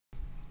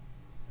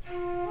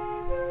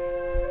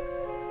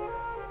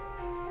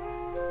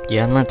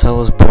Yann Martel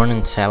was born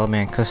in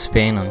Salamanca,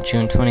 Spain on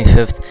June 25,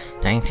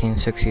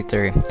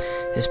 1963.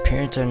 His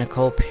parents are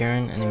Nicole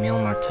Perrin and Emile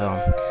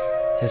Martel.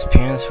 His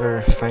parents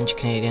were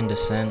French-Canadian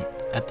descent.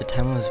 At the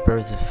time of his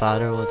birth, his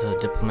father was a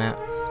diplomat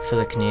for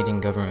the Canadian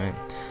government.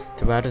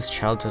 Throughout his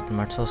childhood,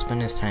 Martel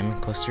spent his time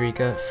in Costa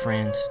Rica,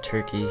 France,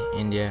 Turkey,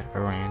 India,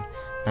 Iran,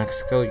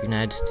 Mexico,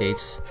 United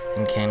States,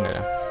 and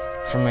Canada.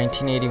 From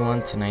 1981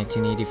 to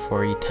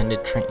 1984, he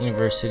attended Trent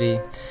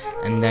University,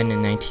 and then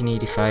in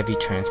 1985 he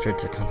transferred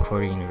to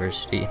Concordia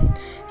University.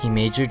 He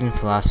majored in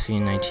philosophy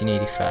in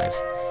 1985.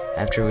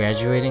 After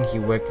graduating, he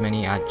worked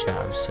many odd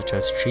jobs, such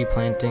as tree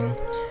planting,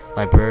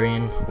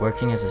 librarian,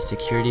 working as a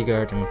security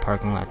guard and a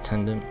parking lot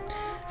attendant.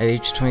 At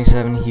age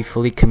 27, he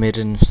fully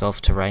committed himself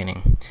to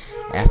writing.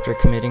 After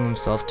committing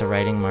himself to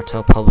writing,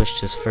 Martel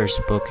published his first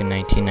book in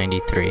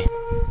 1993.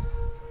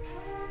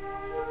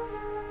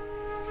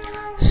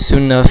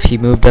 Soon enough, he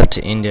moved up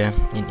to India.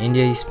 In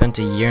India, he spent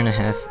a year and a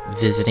half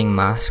visiting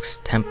mosques,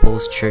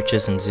 temples,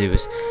 churches, and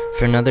zoos.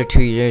 For another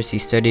 2 years, he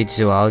studied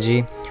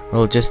zoology,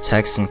 religious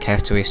texts, and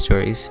castaway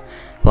stories.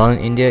 While in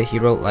India, he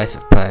wrote Life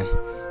of Pi,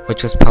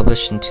 which was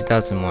published in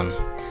 2001.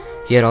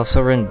 He had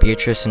also written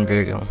Beatrice and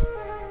Virgo.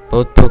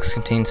 Both books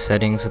contain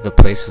settings of the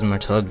places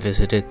Martel had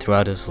visited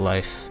throughout his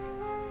life.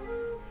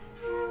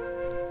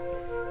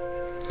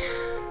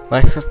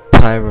 Life of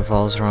Pi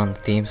revolves around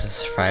the themes of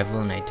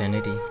survival and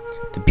identity,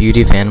 the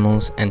beauty of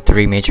animals, and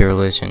three major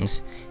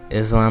religions: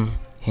 Islam,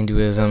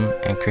 Hinduism,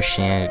 and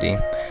Christianity.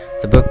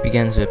 The book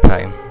begins with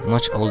Pi,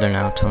 much older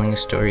now, telling a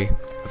story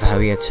of how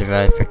he had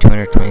survived for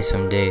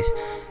 227 days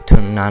to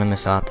an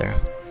anonymous author.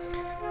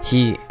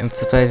 He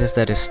emphasizes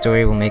that his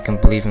story will make him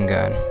believe in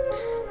God.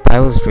 Pi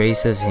was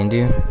raised as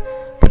Hindu,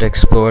 but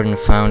explored and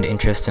found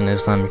interest in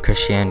Islam and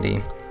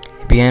Christianity.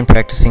 He began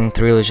practicing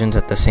three religions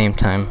at the same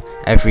time,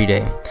 every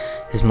day.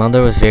 His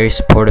mother was very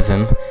supportive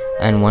of him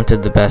and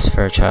wanted the best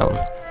for her child.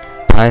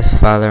 Pi's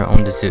father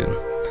owned a zoo,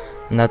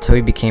 and that's how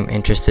he became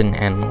interested in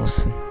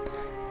animals.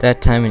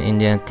 That time in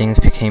India, things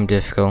became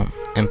difficult,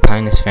 and Pi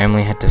and his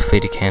family had to flee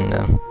to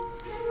Canada.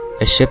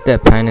 The ship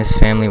that Pi and his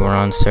family were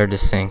on started to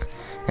sink,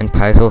 and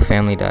Pi's whole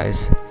family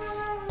dies.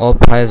 All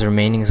Pi's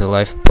remaining is a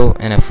lifeboat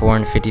and a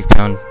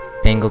 450-pound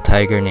Bengal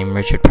tiger named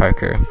Richard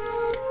Parker.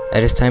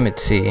 At his time at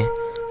sea,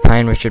 Pi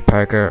and Richard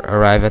Parker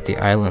arrive at the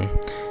island,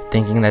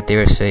 thinking that they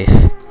were safe.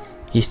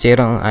 He stayed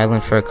on the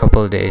island for a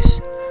couple of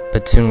days,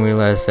 but soon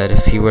realized that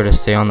if he were to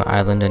stay on the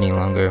island any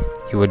longer,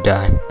 he would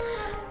die.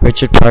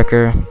 Richard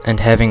Parker and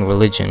having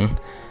religion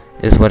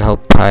is what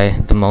helped Pi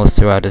the most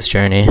throughout his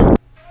journey.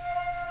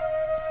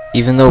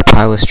 Even though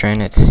Pi was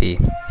stranded at sea,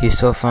 he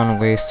still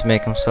found ways to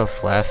make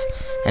himself laugh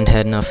and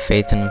had enough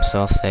faith in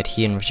himself that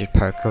he and Richard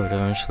Parker would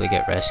eventually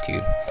get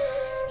rescued.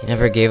 He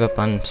never gave up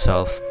on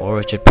himself or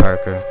Richard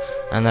Parker,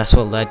 and that's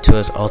what led to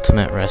his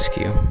ultimate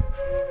rescue.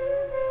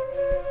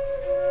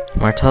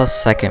 Martel's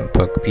second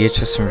book,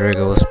 Beatrice and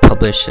Virgo, was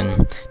published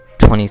in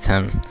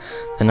 2010.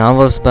 The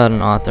novel is about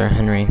an author,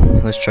 Henry,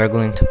 who is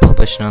struggling to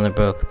publish another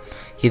book.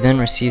 He then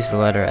receives a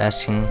letter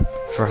asking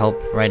for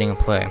help writing a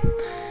play.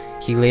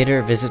 He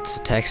later visits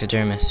a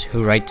taxidermist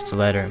who writes the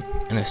letter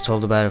and is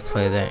told about a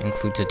play that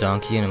includes a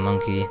donkey and a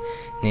monkey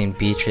named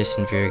Beatrice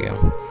and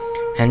Virgo.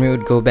 Henry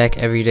would go back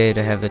every day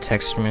to have the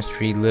taxidermist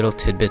read little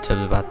tidbits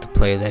about the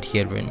play that he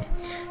had written.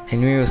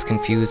 Henry was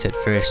confused at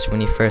first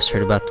when he first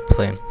heard about the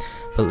play,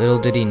 but little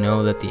did he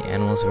know that the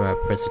animals were a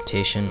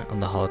representation of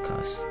the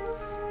Holocaust.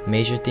 The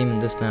major theme in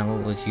this novel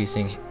was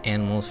using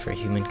animals for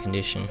human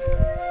condition.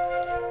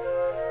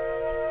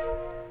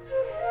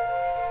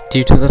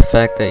 Due to the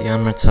fact that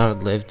Yann Martel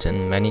had lived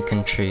in many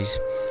countries,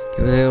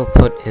 he was able to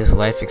put his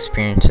life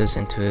experiences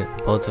into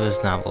both of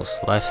his novels,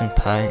 Life of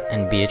Pi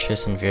and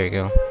Beatrice and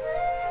Virgo.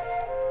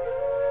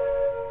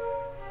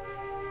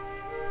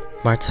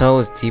 Martel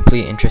was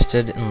deeply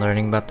interested in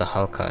learning about the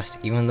Holocaust.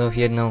 Even though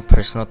he had no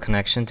personal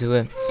connection to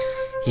it,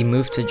 he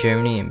moved to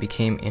Germany and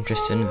became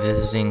interested in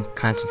visiting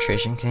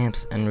concentration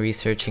camps and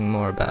researching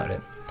more about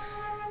it.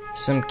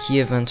 Some key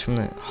events from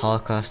the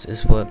Holocaust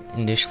is what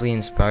initially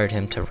inspired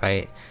him to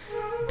write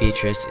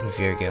Beatrice and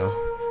Virgo.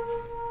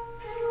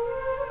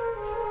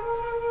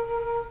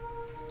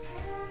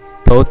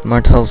 Both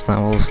Martel's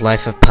novels,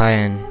 Life of Pi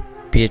and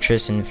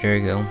Beatrice and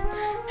Virgo,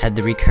 had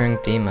the recurring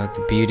theme of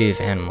the beauty of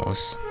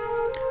animals.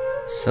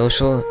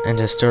 Social and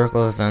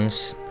historical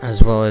events,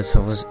 as well as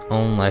his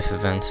own life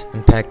events,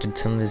 impacted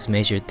some of his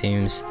major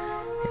themes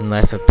in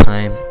Life of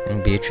Pi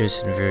and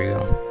Beatrice and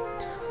Virgo.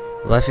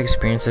 Life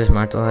experiences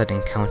Martel had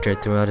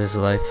encountered throughout his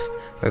life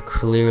are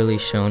clearly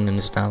shown in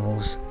his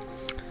novels.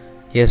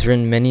 He has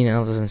written many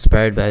novels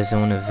inspired by his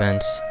own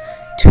events.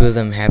 Two of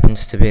them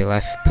happens to be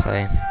Life of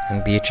Pi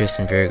and Beatrice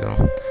and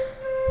Virgo.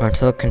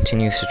 Martel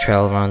continues to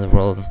travel around the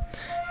world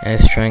and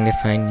is trying to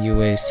find new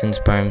ways to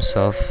inspire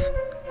himself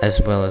as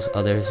well as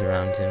others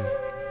around him.